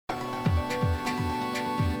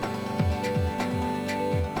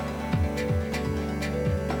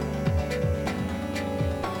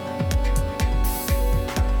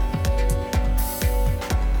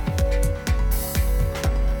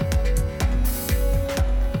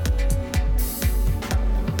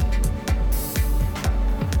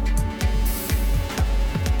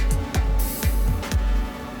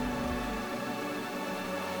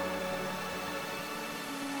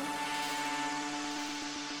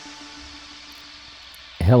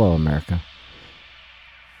Hello, America.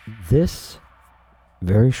 This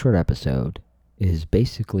very short episode is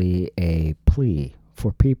basically a plea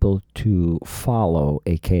for people to follow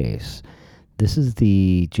a case. This is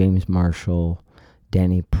the James Marshall,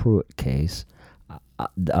 Danny Pruitt case.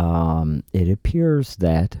 It appears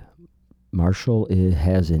that Marshall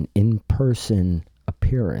has an in-person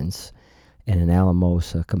appearance in an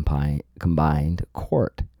Alamosa combined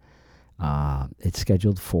court. It's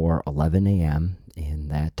scheduled for 11 a.m. in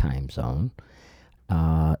that time zone.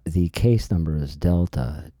 The case number is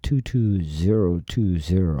Delta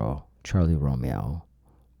 22020 Charlie Romeo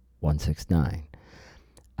 169.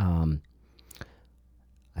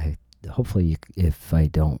 Hopefully, if I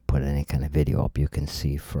don't put any kind of video up, you can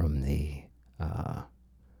see from the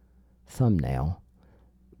thumbnail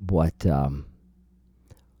what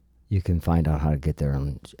you can find out how to get there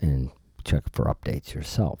and check for updates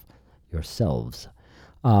yourselves.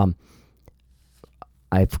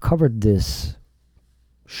 I've covered this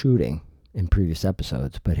shooting in previous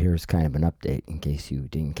episodes, but here's kind of an update in case you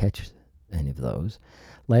didn't catch any of those.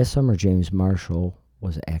 Last summer, James Marshall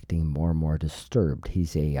was acting more and more disturbed.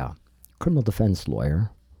 He's a criminal defense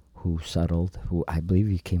lawyer who I believe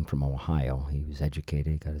he came from Ohio. He was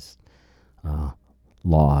educated, got his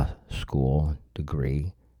law school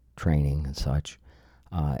degree, training and such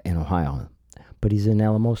in Ohio. But he's in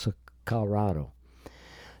Alamosa, Colorado.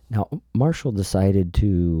 Now, Marshall decided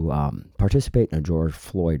to participate in a George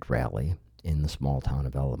Floyd rally in the small town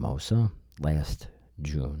of Alamosa last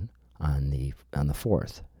June on the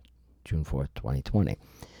 4th, June 4th, 2020.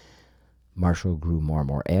 Marshall grew more and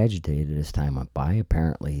more agitated as time went by.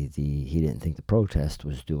 Apparently, he didn't think the protest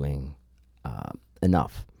was doing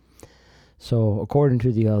enough. So, according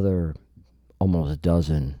to the other almost a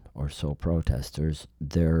dozen or so protesters,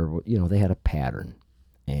 they had a pattern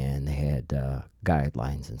and they had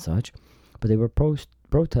guidelines and such, but they were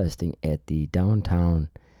protesting at the downtown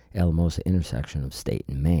Alamosa intersection of State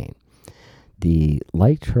and Main. The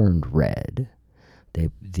light turned red.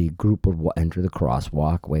 The group would enter the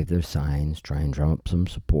crosswalk, wave their signs, try and drum up some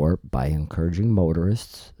support by encouraging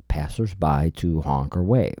motorists, passers-by to honk or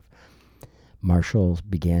wave. Marshall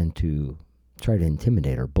began to try to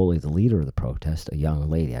intimidate or bully the leader of the protest, a young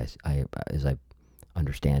lady, as I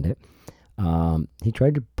understand it. He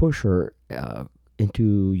tried to push her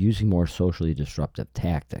into using more socially disruptive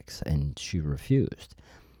tactics, and she refused.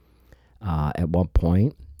 At one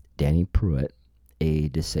point, Danny Pruitt, a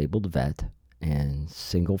disabled vet and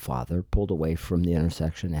single father, pulled away from the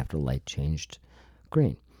intersection after the light changed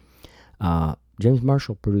green. James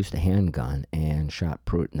Marshall produced a handgun and shot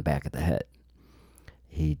Pruitt in the back of the head.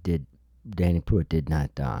 Danny Pruitt did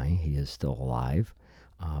not die. He is still alive,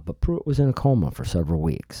 but Pruitt was in a coma for several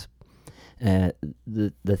weeks.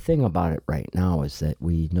 The thing about it right now is that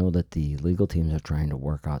we know that the legal teams are trying to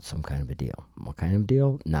work out some kind of a deal. What kind of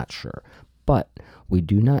deal? Not sure. But we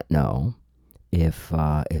do not know if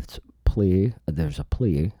there's a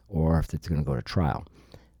plea or if it's going to go to trial.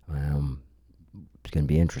 It's going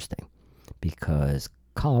to be interesting because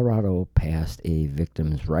Colorado passed a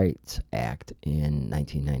Victims' Rights Act in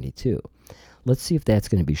 1992. Let's see if that's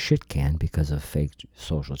going to be shit canned because of fake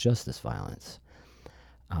social justice violence.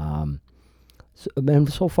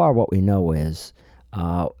 So far, what we know is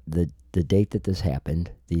the date that this happened,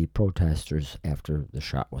 the protesters, after the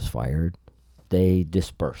shot was fired, they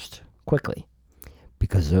dispersed quickly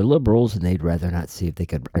because they're liberals and they'd rather not see if they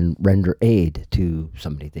could render aid to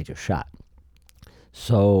somebody they just shot.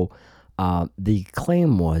 So the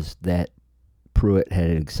claim was that Pruitt had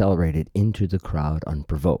accelerated into the crowd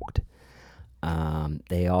unprovoked.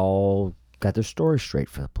 They all got their story straight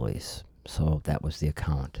for the police. So that was the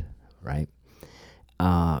account, right?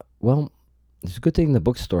 Well, it's a good thing the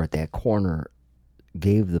bookstore at that corner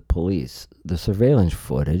gave the police the surveillance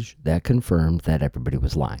footage that confirmed that everybody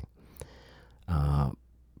was lying.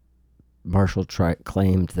 Marshall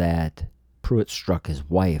claimed that Pruitt struck his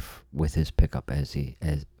wife with his pickup as he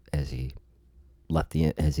entered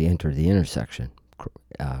the intersection,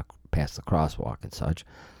 past the crosswalk and such.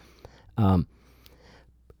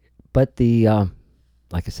 But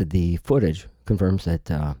like I said, the footage confirms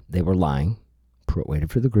that they were lying. Pruitt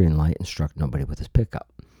waited for the green light and struck nobody with his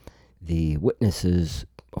pickup. The witnesses,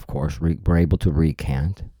 of course, were able to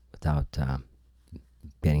recant without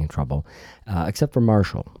getting in trouble, except for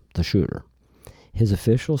Marshall, the shooter. His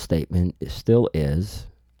official statement still is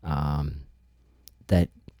that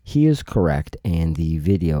he is correct and the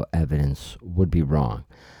video evidence would be wrong.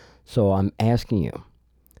 So I'm asking you,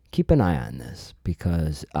 keep an eye on this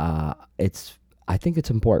because I think it's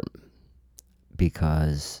important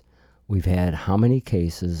because we've had how many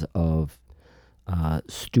cases of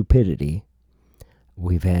stupidity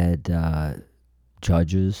We've had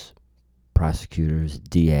judges, prosecutors,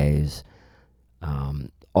 DAs,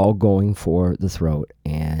 all going for the throat.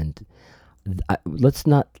 And let's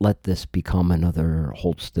not let this become another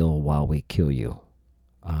hold still while we kill you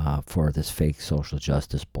for this fake social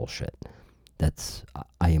justice bullshit.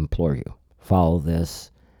 I implore you, follow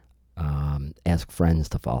this. Ask friends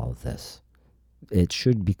to follow this. It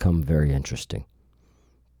should become very interesting.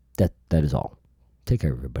 That is all. Take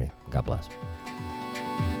care, everybody. God bless.